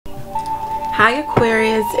Hi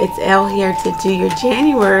Aquarius, it's Elle here to do your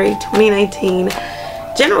January 2019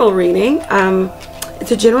 general reading.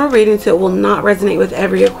 It's a general reading, so it will not resonate with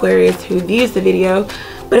every Aquarius who views the video,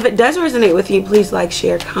 but if it does resonate with you, please like,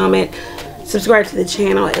 share, comment, subscribe to the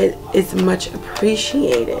channel. It is much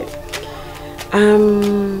appreciated.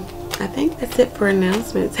 I think that's it for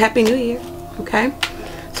announcements. Happy New Year. Okay,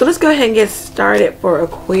 so let's go ahead and get started for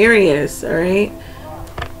Aquarius. All right,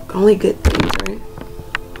 only good things, right?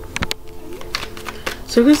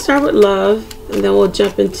 So we're going to start with love, and then we'll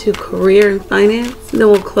jump into career and finance, and then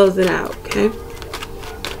we'll close it out, okay?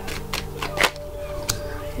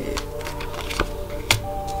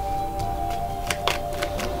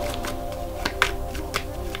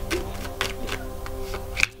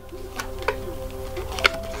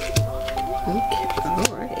 Okay,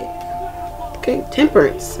 all right. Okay,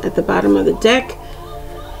 Temperance at the bottom of the deck.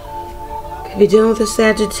 Could be dealing with a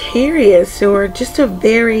Sagittarius or just a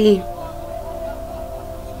very...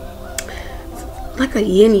 like a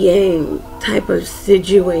yin-yang type of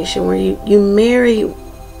situation where you marry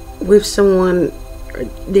with someone.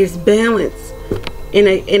 There's balance in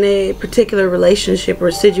a particular relationship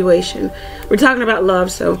or situation. We're talking about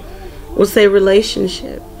love, so we'll say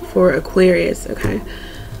relationship for Aquarius. Okay,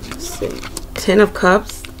 let's see. 10 of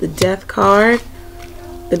Cups, the Death card,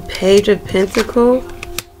 the Page of Pentacles,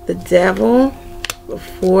 the Devil, the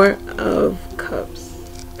 4 of Cups.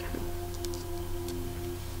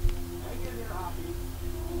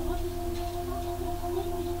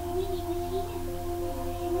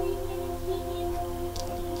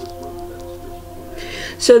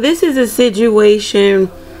 So this is a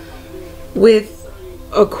situation with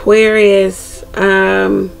Aquarius.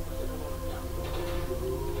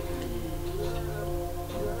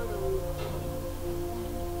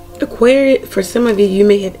 Aquarius, for some of you, you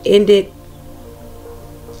may have ended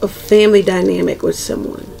a family dynamic with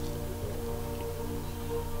someone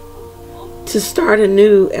to start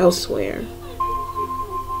anew elsewhere.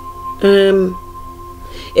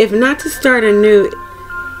 If not to start anew,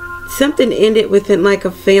 something ended within like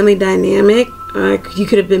a family dynamic. You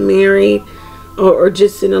could have been married or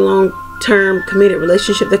just in a long-term committed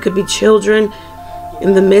relationship. There could be children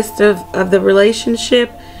in the midst of the relationship.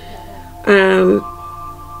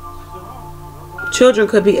 Children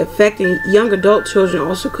could be affecting, young adult children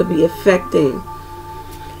also could be affecting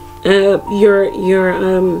your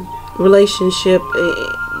relationship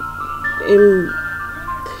in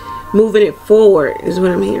moving it forward is what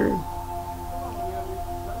I'm hearing.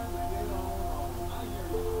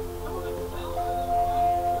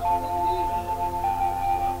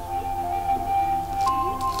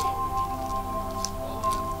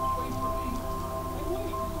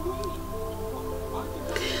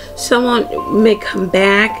 Someone may come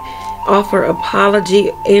back, offer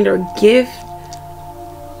apology and or gift,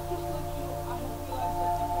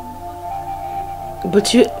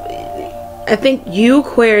 but I think you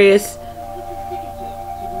Aquarius,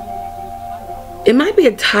 it might be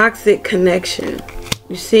a toxic connection.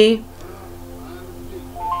 You see,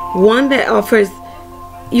 one that offers,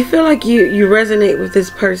 you feel like you resonate with this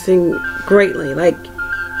person greatly, like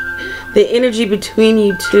the energy between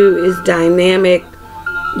you two is dynamic.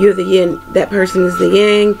 You're the yin, that person is the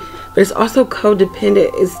yang, but it's also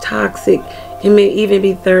codependent, it's toxic. It may even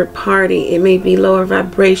be third party. It may be lower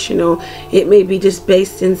vibrational. It may be just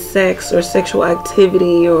based in sex or sexual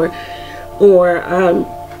activity, or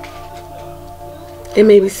it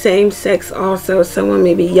may be same sex also. Someone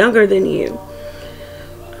may be younger than you.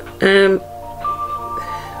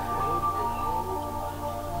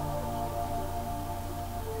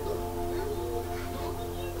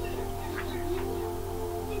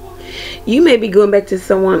 You may be going back to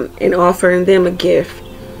someone and offering them a gift,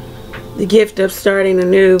 the gift of starting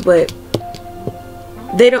anew, but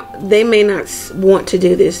they may not want to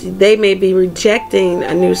do this. They may be rejecting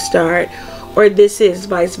a new start, or this is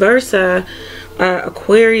vice versa.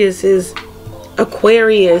 Aquarius is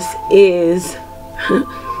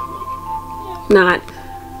not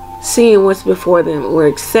seeing what's before them or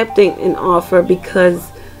accepting an offer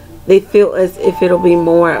because they feel as if it'll be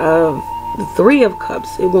more of the 3 of Cups.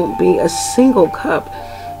 It won't be a single cup.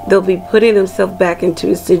 They'll be putting themselves back into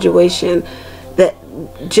a situation that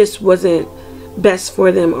just wasn't best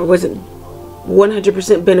for them or wasn't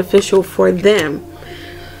 100% beneficial for them.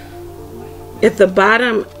 At the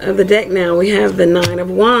bottom of the deck now, we have the 9 of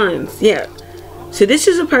Wands. Yeah. So this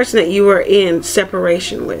is a person that you are in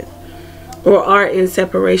separation with or are in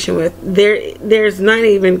separation with. There's not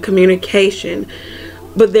even communication.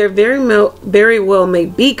 But there very well may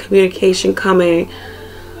be communication coming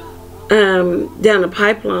down the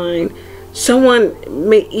pipeline Someone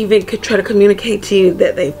may even could try to communicate to you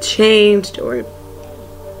that they've changed, or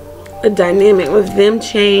a dynamic with them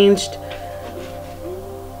changed.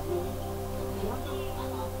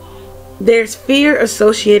 There's fear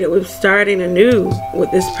associated with starting anew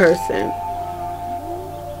with this person.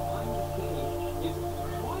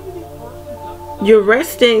 You're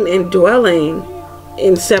resting and dwelling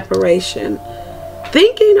in separation,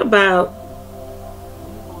 thinking about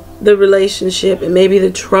the relationship and maybe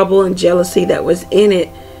the trouble and jealousy that was in it,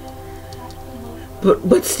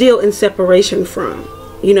 but still in separation from,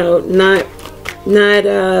 you know, not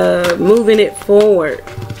moving it forward.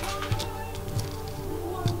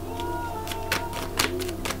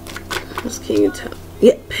 What can you tell?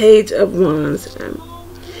 Yeah, Page of Wands.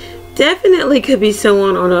 Definitely could be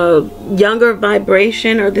someone on a younger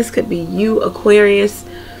vibration, or this could be you, Aquarius.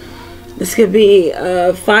 This could be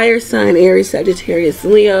a fire sign, Aries, Sagittarius,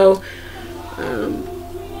 Leo,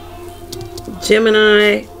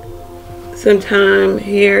 Gemini, sometime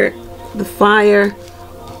here, the fire,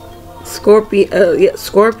 Scorpio,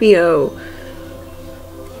 Scorpio,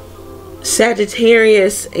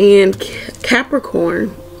 Sagittarius, and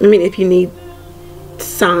Capricorn. I mean, if you need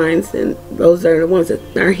signs, and those are the ones that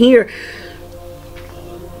are here.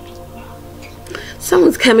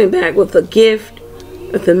 Someone's coming back with a gift,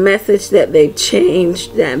 with a message that they've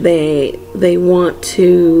changed, that they want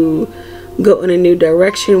to go in a new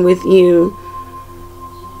direction with you.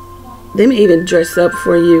 They may even dress up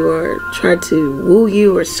for you, or try to woo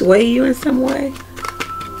you or sway you in some way.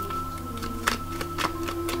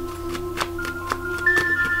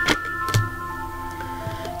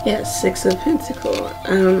 Yeah, Six of Pentacles.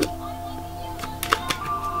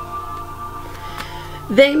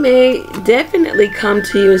 They may definitely come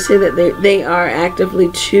to you and say that they are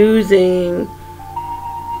actively choosing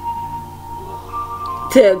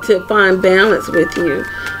to find balance with you.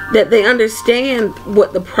 That they understand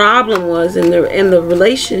what the problem was in the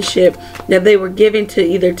relationship that they were giving to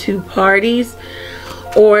either two parties,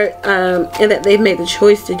 or and that they've made the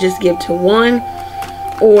choice to just give to one.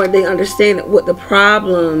 Or they understand what the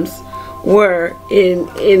problems were in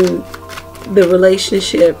the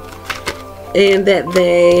relationship, and that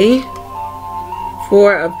they,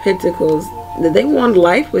 Four of Pentacles, that they want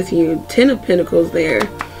life with you. Ten of Pentacles there,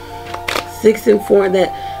 6 and 4,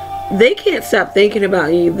 that they can't stop thinking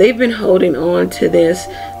about you. They've been holding on to this.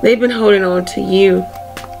 They've been holding on to you.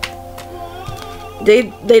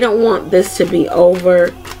 They don't want this to be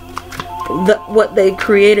over. What they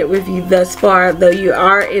created with you thus far, though you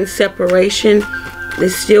are in separation, they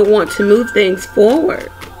still want to move things forward.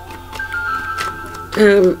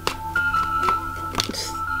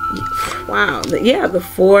 Wow, yeah, the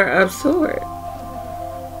Four of Swords.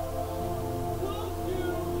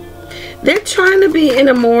 They're trying to be in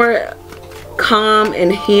a more calm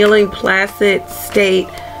and healing, placid state.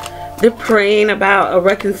 They're praying about a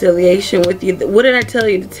reconciliation with you. What did I tell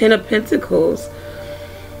you? The Ten of Pentacles.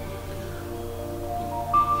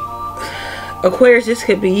 Aquarius, this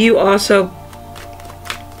could be you also.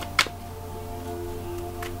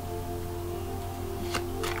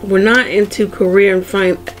 We're not into career and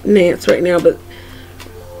finance right now, but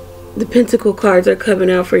the Pentacle cards are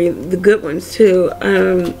coming out for you, the good ones too.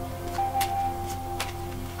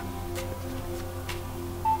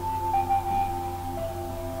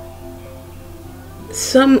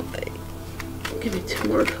 Give me 2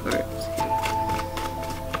 more cards.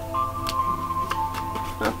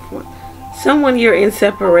 Someone you're in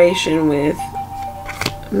separation with,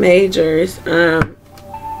 Majors,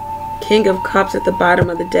 King of Cups at the bottom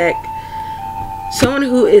of the deck. Someone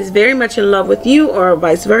who is very much in love with you, or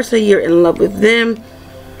vice versa, you're in love with them,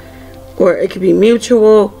 or it could be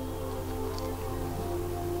mutual,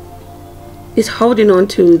 is holding on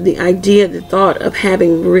to the idea, the thought of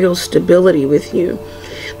having real stability with you.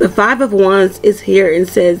 The Five of Wands is here and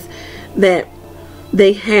says that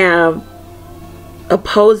they have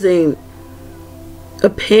opposing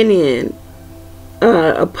opinion,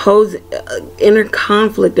 inner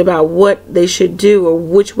conflict about what they should do or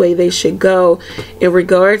which way they should go in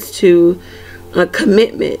regards to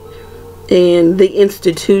commitment and the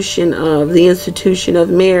institution of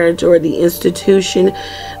marriage, or the institution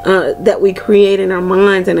that we create in our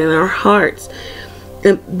minds and in our hearts.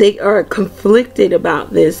 And they are conflicted about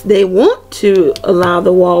this. They want to allow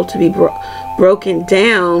the wall to be broken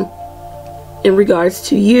down in regards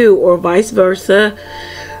to you, or vice versa,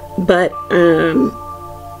 but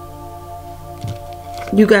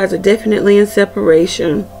you guys are definitely in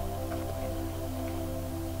separation.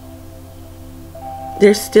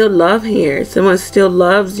 There's still love here. Someone still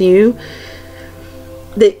loves you.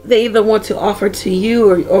 they either want to offer to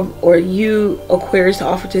you, or you, Aquarius, to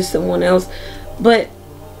offer to someone else, but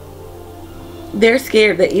they're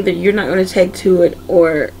scared that either you're not going to take to it,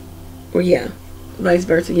 or yeah, vice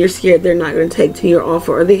versa. You're scared they're not going to take to your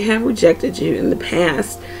offer, or they have rejected you in the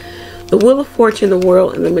past. The Wheel of Fortune, the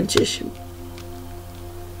World, and the Magician.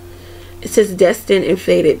 It says destined and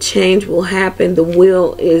fated. Change will happen. The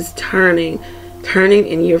wheel is turning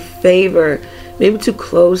in your favor. Maybe to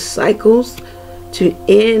close cycles, to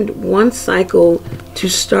end one cycle, to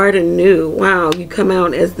start anew. Wow, you come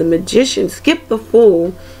out as the Magician. Skip the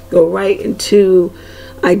Fool. Go right into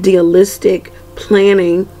idealistic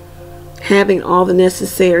planning, having all the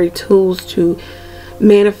necessary tools to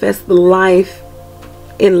manifest the life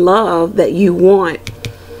in love that you want.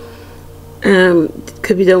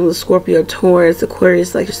 Could be done with Scorpio, Taurus,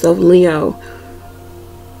 Aquarius, like yourself, Leo.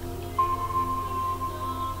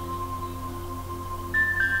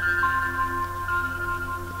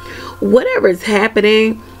 Whatever is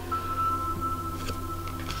happening,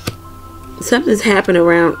 something's happening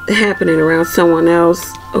around someone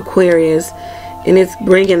else, Aquarius, and it's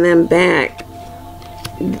bringing them back,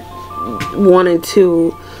 wanting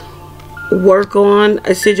to work on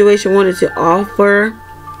a situation, wanting to offer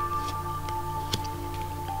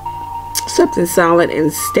something solid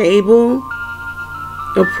and stable,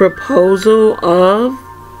 a proposal of,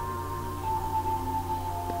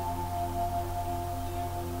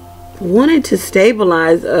 wanting to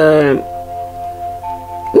stabilize,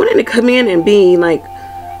 wanting to come in and be like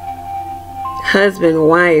husband,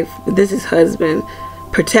 wife. This is husband,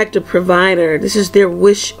 protector, provider. This is their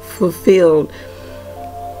wish fulfilled,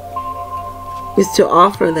 is to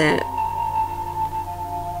offer that.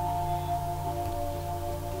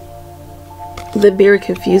 They're very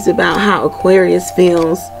confused about how Aquarius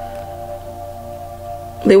feels.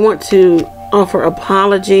 They want to offer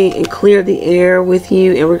apology and clear the air with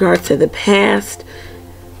you in regards to the past.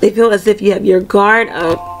 They feel as if you have your guard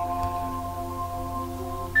up.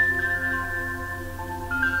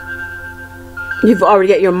 You've already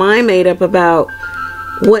got your mind made up about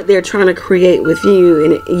what they're trying to create with you,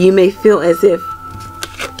 and you may feel as if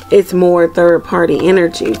it's more third-party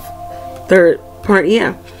energy.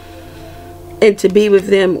 Yeah. And to be with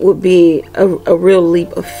them would be a real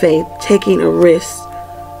leap of faith, taking a risk.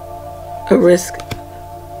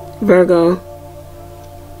 Virgo.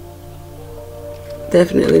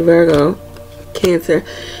 Definitely Virgo. Cancer.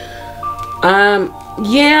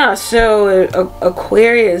 Yeah, so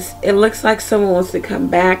Aquarius, it looks like someone wants to come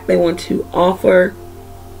back. They want to offer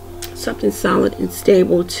something solid and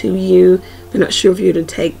stable to you. They're not sure if you're to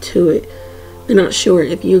take to it. They're not sure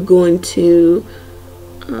if you're going to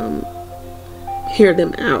hear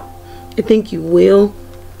them out. I think you will.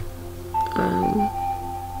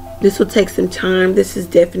 This will take some time. This is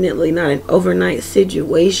definitely not an overnight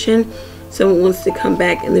situation. Someone wants to come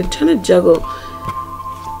back and they're trying to juggle.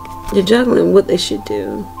 They're juggling what they should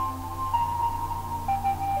do.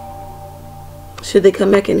 Should they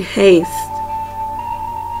come back in haste?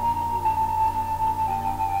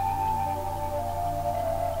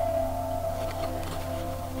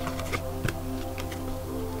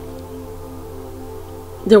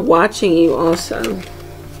 They're watching you also.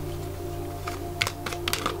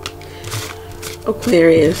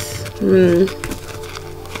 Aquarius. We'll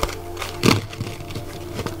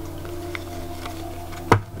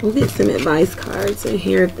get some advice cards in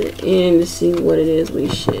here at the end to see what it is we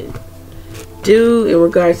should do in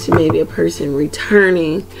regards to maybe a person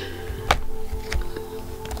returning.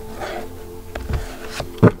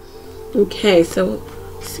 Okay, so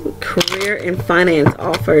let's see what career and finance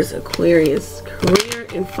offers Aquarius. Career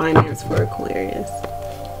and finance for Aquarius.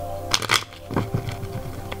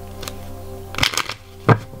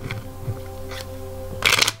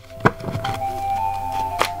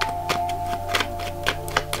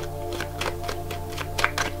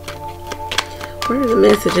 What are the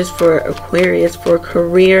messages for Aquarius for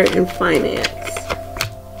career and finance?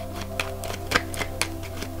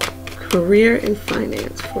 Career and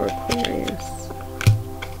finance for Aquarius.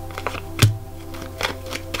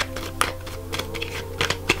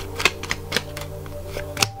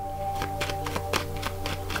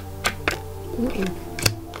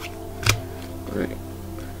 Alright.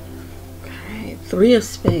 Okay, 3 of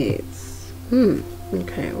Spades.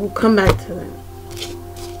 Okay, we'll come back to that.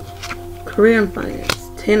 Career and finance.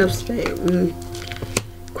 10 of Spades.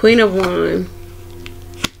 Queen of Wands.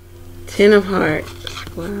 10 of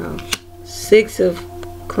Hearts. Wow. 6 of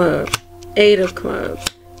Clubs. 8 of Clubs.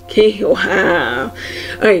 King. Wow.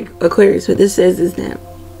 Alright, Aquarius, what this says is that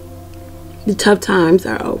the tough times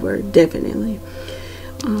are over. Definitely.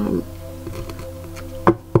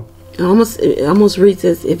 It almost reads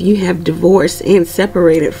as if you have divorced and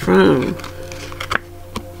separated from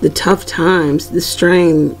the tough times, the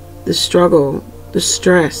strain, the struggle, the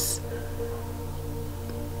stress,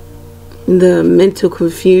 the mental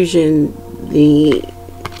confusion,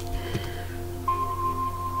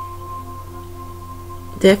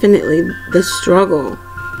 definitely the struggle.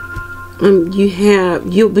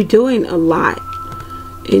 You'll be doing a lot,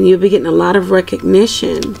 and you'll be getting a lot of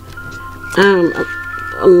recognition,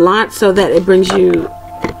 a lot, so that it brings you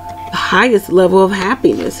the highest level of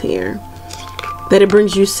happiness here, that it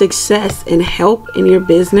brings you success and help in your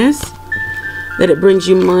business, that it brings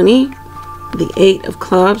you money. The 8 of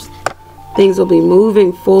Clubs, things will be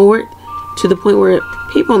moving forward to the point where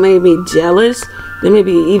people may be jealous. There may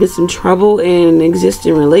be even some trouble in an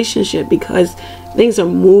existing relationship because things are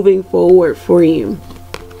moving forward for you.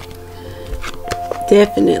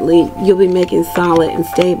 Definitely, you'll be making solid and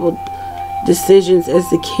stable decisions as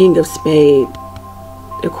the King of Spades.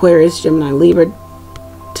 Aquarius, Gemini, Libra.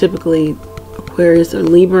 Typically, Aquarius or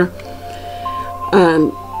Libra.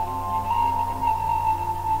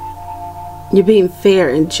 You're being fair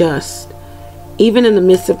and just, even in the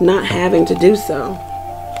midst of not having to do so.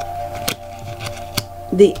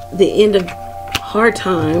 The end of hard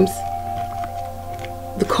times,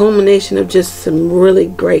 the culmination of just some really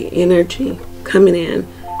great energy coming in,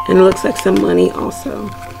 and it looks like some money also.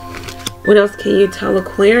 What else can you tell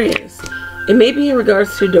Aquarius? It may be in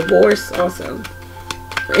regards to divorce also,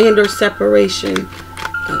 and or separation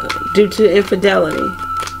due to infidelity.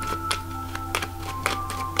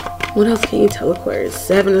 What else can you tell Aquarius?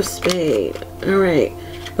 7 of Spades. Alright.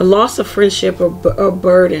 The loss of friendship or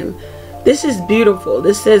burden. This is beautiful.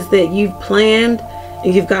 This says that you've planned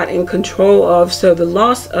and you've got in control of. So the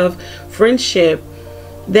loss of friendship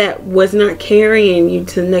that was not carrying you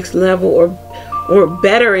to the next level or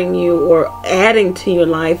bettering you or adding to your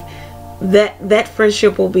life, that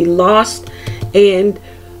friendship will be lost, and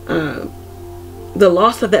the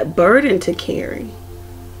loss of that burden to carry.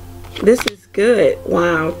 This is good.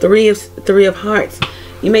 Wow. 3 of Hearts.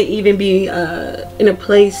 You may even be in a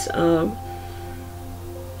place of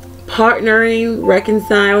partnering,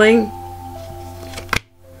 reconciling.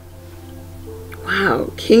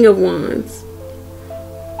 Wow. King of Wands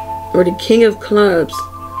or the King of Clubs.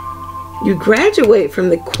 You graduate from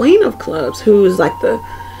the Queen of Clubs, who is like the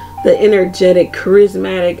energetic,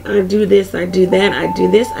 charismatic, I do this, I do that, I do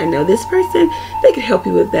this, I know this person, they could help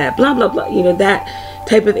you with that, blah, blah, blah. You know, that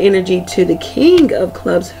type of energy, to the King of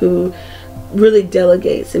Clubs, who really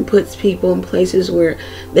delegates and puts people in places where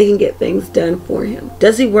they can get things done for him.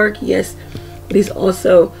 Does he work? Yes. But he's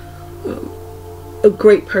also a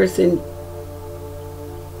great person,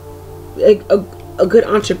 a good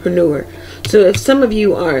entrepreneur. So if some of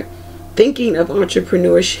you are thinking of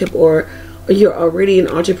entrepreneurship, or you're already an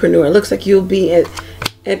entrepreneur, it looks like you'll be at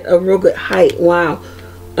a real good height. Wow.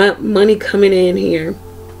 Money coming in here.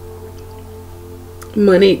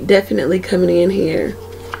 Money definitely coming in here.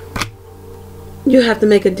 You have to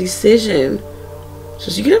make a decision.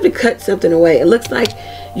 So you're going to have to cut something away. It looks like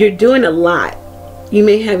you're doing a lot. You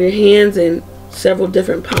may have your hands in several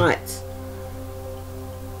different pots.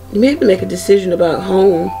 You may have to make a decision about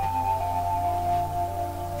home.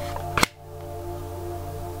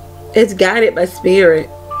 It's guided by spirit.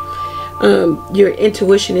 Your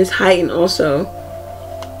intuition is heightened also.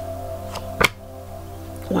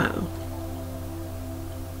 Wow.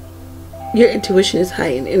 Your intuition is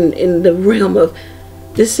heightened in the realm of,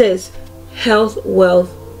 this says health, wealth,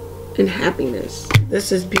 and happiness.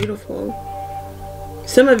 This is beautiful.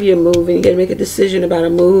 Some of you are moving. You got to make a decision about a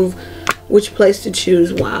move, which place to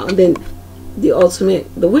choose. Wow. And then the ultimate,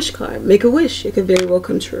 the wish card. Make a wish. It could very well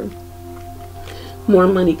come true. More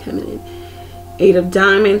money coming in. 8 of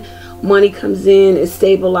Diamonds. Money comes in. It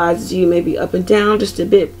stabilizes you. Maybe up and down just a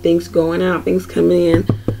bit. Things going out. Things coming in.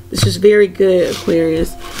 This is very good,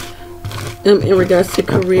 Aquarius. In regards to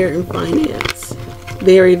career and finance.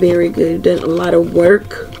 Very, very good. You've done a lot of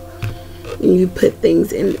work. And you put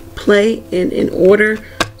things in play and in order.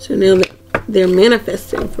 So now they're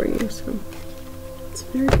manifesting for you. So it's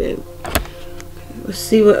very good. Okay, let's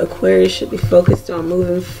see what Aquarius should be focused on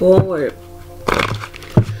moving forward.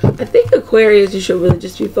 I think Aquarius, you should really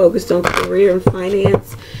just be focused on career and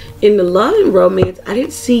finance. In the love and romance, I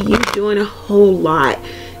didn't see you doing a whole lot,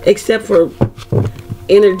 except for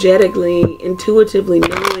energetically, intuitively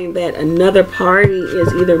knowing that another party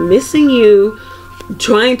is either missing you,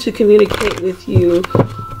 trying to communicate with you,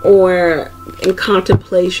 or in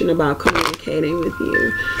contemplation about communicating with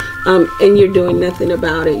you. And you're doing nothing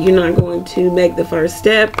about it. You're not going to make the first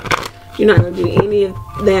step. You're not going to do any of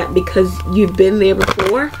that because you've been there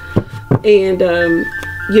before. And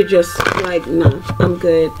you're just like, no, I'm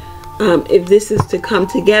good. If this is to come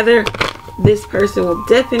together, this person will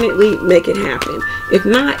definitely make it happen. If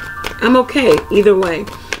not, I'm okay either way.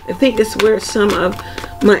 I think this is where some of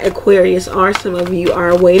my Aquarius are. Some of you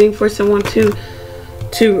are waiting for someone to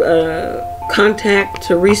contact,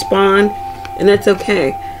 to respond, and that's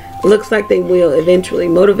okay. Looks like they will eventually.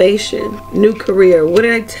 Motivation, new career. What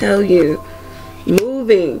did I tell you?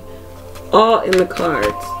 Moving, all in the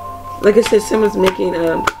cards. Like I said, someone's making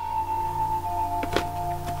a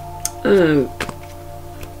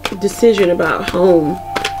decision about home,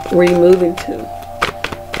 where you're moving to.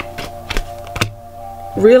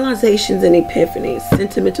 Realizations and epiphanies,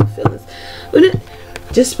 sentimental feelings.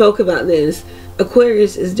 Just spoke about this.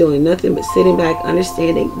 Aquarius is doing nothing but sitting back,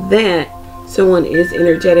 understanding that someone is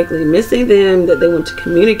energetically missing them, that they want to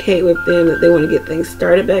communicate with them, that they want to get things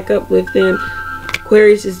started back up with them.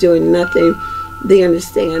 Aquarius is doing nothing. They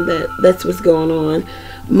understand that that's what's going on.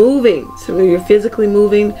 Moving. Some of you are physically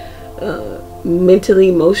moving, mentally,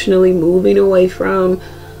 emotionally moving away from.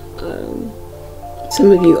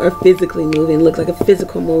 Some of you are physically moving. Look like a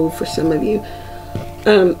physical move for some of you.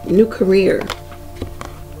 New career.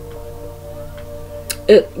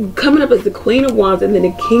 Coming up as the Queen of Wands and then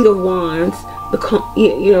the King of Wands.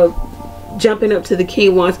 You know, jumping up to the King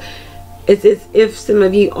of Wands. It's as if some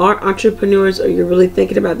of you are entrepreneurs, or you're really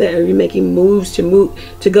thinking about that, or you're making moves to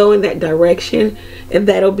go in that direction, and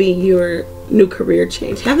that'll be your new career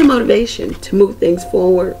change. Have the motivation to move things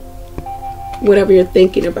forward, whatever you're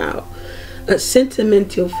thinking about.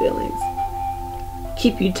 Sentimental feelings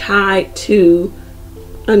keep you tied to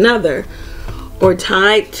another, or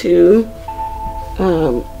tied to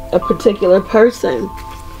a particular person,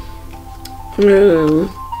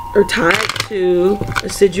 or tied to a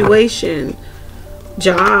situation,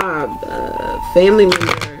 job, family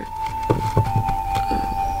member.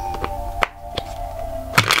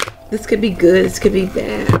 This could be good, this could be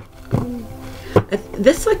bad.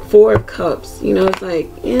 This like Four of Cups, you know, it's like,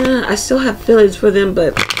 yeah, I still have feelings for them,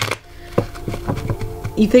 but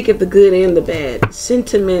you think of the good and the bad.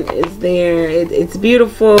 Sentiment is there. It's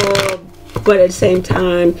beautiful, but at the same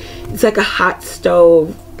time, it's like a hot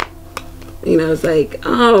stove. You know, it's like,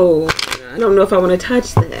 oh, I don't know if I want to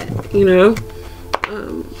touch that, you know.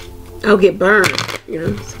 I'll get burned, you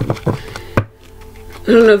know. I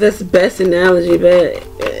don't know if that's the best analogy, but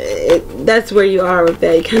that's where you are with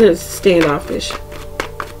that. You kind of standoffish.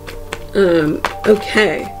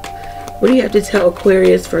 Okay. What do you have to tell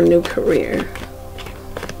Aquarius for a new career?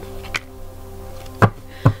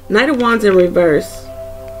 Knight of Wands in reverse.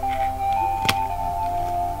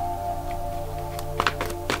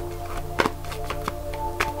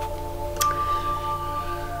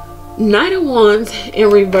 Knight of Wands in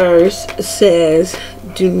reverse says,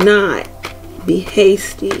 do not be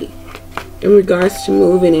hasty in regards to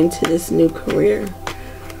moving into this new career.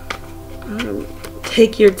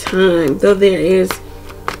 Take your time, though there is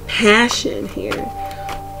passion here,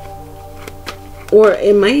 or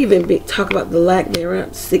it might even be talk about the lack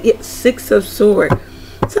thereof. Six of Swords,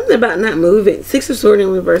 something about not moving. Six of Swords in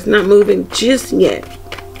reverse, not moving just yet.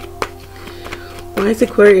 Why is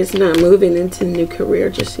Aquarius not moving into a new career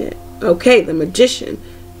just yet? Okay, the Magician.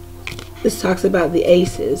 This talks about the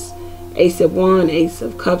aces. Ace of Wands, Ace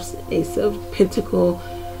of Cups, Ace of Pentacle,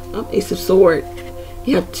 Ace of Sword.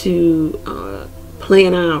 You have to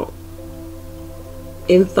plan out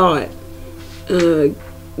in thought.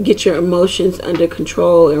 Get your emotions under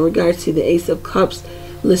control. In regards to the Ace of Cups,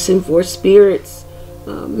 listen for spirits,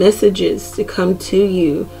 messages to come to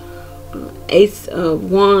you. Ace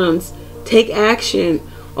of Wands, take action.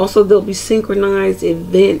 Also, there'll be synchronized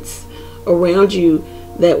events around you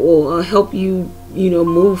that will help you, you know,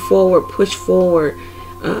 move forward, push forward.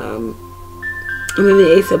 And then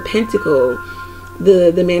the Ace of Pentacle,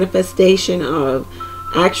 the manifestation of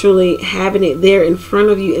actually having it there in front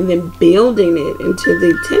of you and then building it into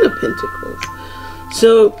the Ten of Pentacles.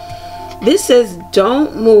 So this says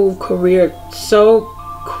don't move career so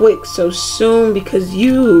quick, so soon, because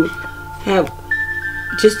you have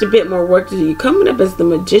just a bit more work to do. You're coming up as the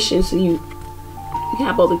Magician, so you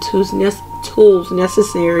have all the tools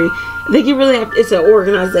necessary. I think you really have, it's an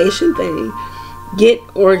organization thing. Get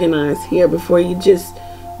organized here before you just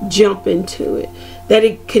jump into it. That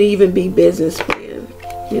it could even be business plan,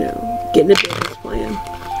 you know, getting a business plan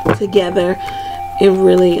together and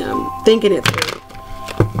really thinking it through.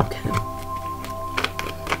 Okay.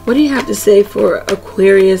 What do you have to say for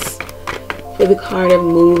Aquarius for the card of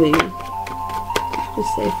moving? To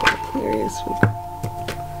say for Aquarius.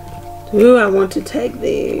 Do I want to take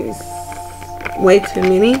these? Way too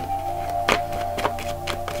many?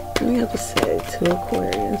 What do you have to say to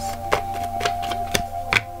Aquarius?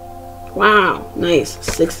 Wow, nice.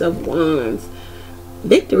 6 of Wands.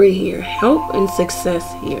 Victory here. Help and success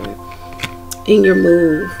here in your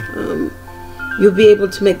move. You'll be able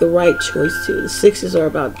to make the right choice too. The 6s are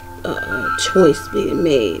about a choice being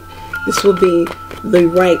made. This will be the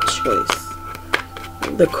right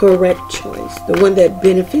choice, the correct choice, the one that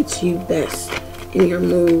benefits you best in your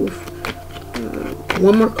move.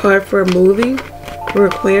 One more card for moving for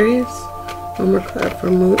Aquarius. One more card for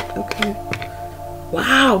move. Okay.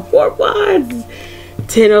 Wow, 4 Wands.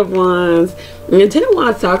 10 of Wands. And 10 of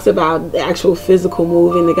Wands talks about the actual physical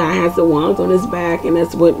moving. The guy has the wands on his back, and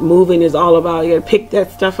that's what moving is all about. You gotta pick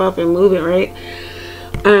that stuff up and move it, right?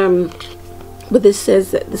 But this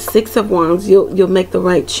says that the 6 of Wands, you'll make the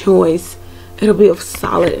right choice. It'll be a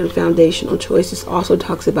solid and foundational choice. This also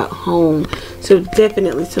talks about home. So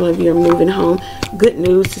definitely some of you are moving home. Good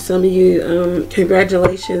news to some of you.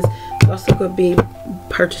 Congratulations. It's also going to be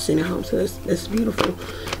purchasing a home. So that's beautiful.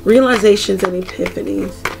 Realizations and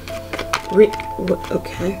epiphanies.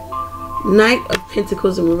 Okay. Knight of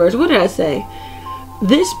Pentacles in reverse. What did I say?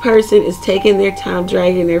 This person is taking their time,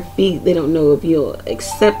 dragging their feet. They don't know if you'll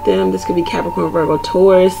accept them. This could be Capricorn, Virgo,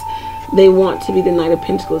 Taurus. They want to be the Knight of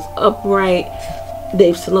Pentacles upright.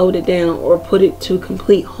 They've slowed it down or put it to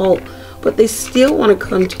complete halt, but they still want to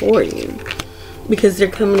come toward you because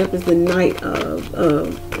they're coming up as the Knight of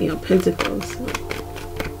Pentacles.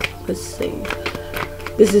 Let's see.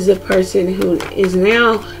 This is a person who is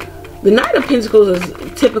now, the Knight of Pentacles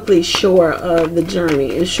is typically sure of the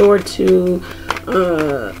journey and sure to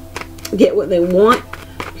get what they want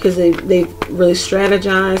because they've really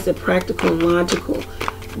strategized, they're practical and logical.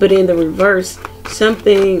 But in the reverse,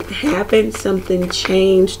 something happened, something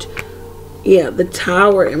changed. Yeah, the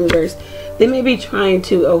Tower in reverse. They may be trying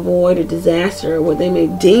to avoid a disaster or what they may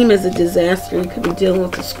deem as a disaster. You could be dealing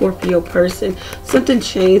with a Scorpio person. Something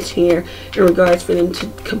changed here in regards for them to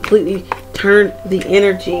completely turn the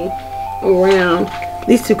energy around.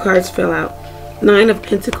 These 2 cards fell out. 9 of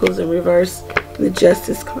Pentacles in reverse, the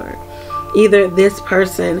Justice card. Either this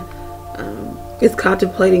person is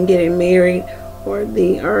contemplating getting married, or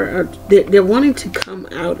they're wanting to come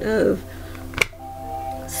out of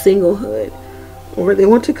singlehood, or they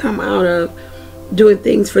want to come out of doing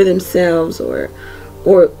things for themselves, or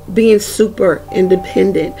being super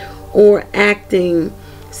independent, or acting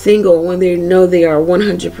single when they know they are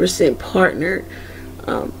 100% partnered.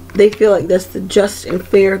 They feel like that's the just and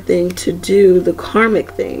fair thing to do, the karmic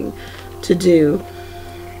thing to do.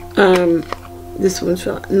 This one's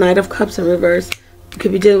Knight of Cups in reverse. You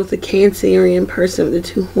could be dealing with a Cancerian person with the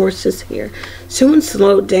 2 horses here. Someone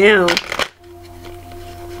slowed down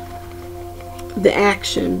the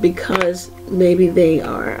action because maybe they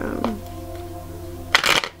are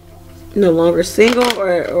no longer single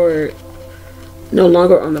or no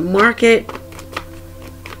longer on the market.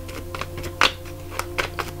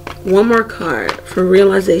 One more card for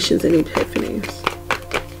realizations and epiphanies.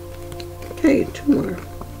 Okay, 2 more.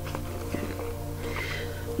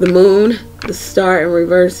 The Moon, the Star in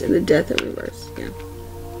reverse, and the Death in reverse. Yeah.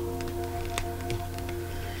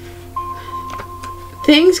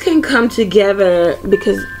 Things can come together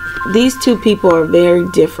because these 2 people are very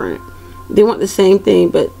different. They want the same thing,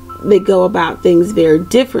 but they go about things very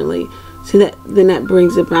differently. So then that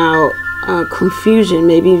brings about confusion,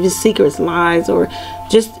 maybe just secrets, lies, or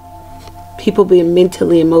just people being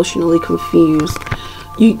mentally, emotionally confused.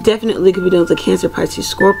 You definitely could be dealing with a Cancer, Pisces,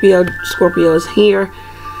 Scorpio. Scorpio is here.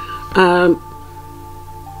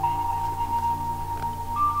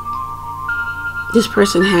 This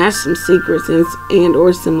person has some secrets and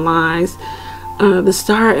or some lies. The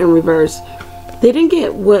Star in reverse. They didn't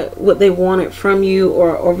get what they wanted from you,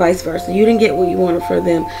 or vice versa. You didn't get what you wanted for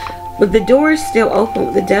them. But the door is still open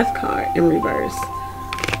with the Death card in reverse.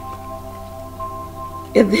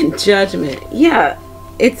 And then Judgment. Yeah,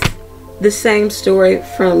 it's the same story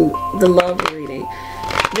from the love reading.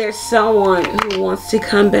 There's someone who wants to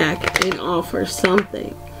come back and offer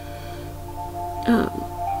something.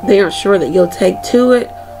 They aren't sure that you'll take to it,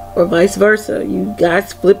 or vice versa. You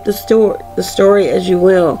guys flip the story as you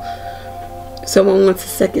will. Someone wants a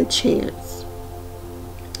second chance.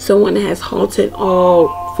 Someone has halted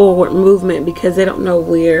all forward movement because they don't know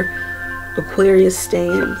where Aquarius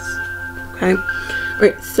stands. Okay?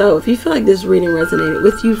 Alright, so if you feel like this reading resonated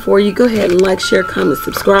with you, for you, go ahead and like, share, comment,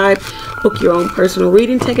 subscribe. Book your own personal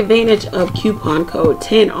reading. Take advantage of coupon code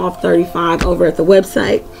 10off35 over at the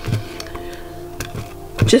website,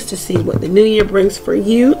 just to see what the new year brings for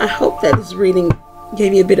you. I hope that this reading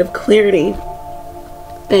gave you a bit of clarity.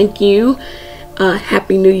 Thank you.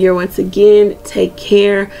 Happy New Year once again. Take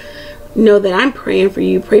care. Know that I'm praying for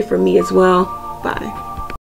you. Pray for me as well. Bye.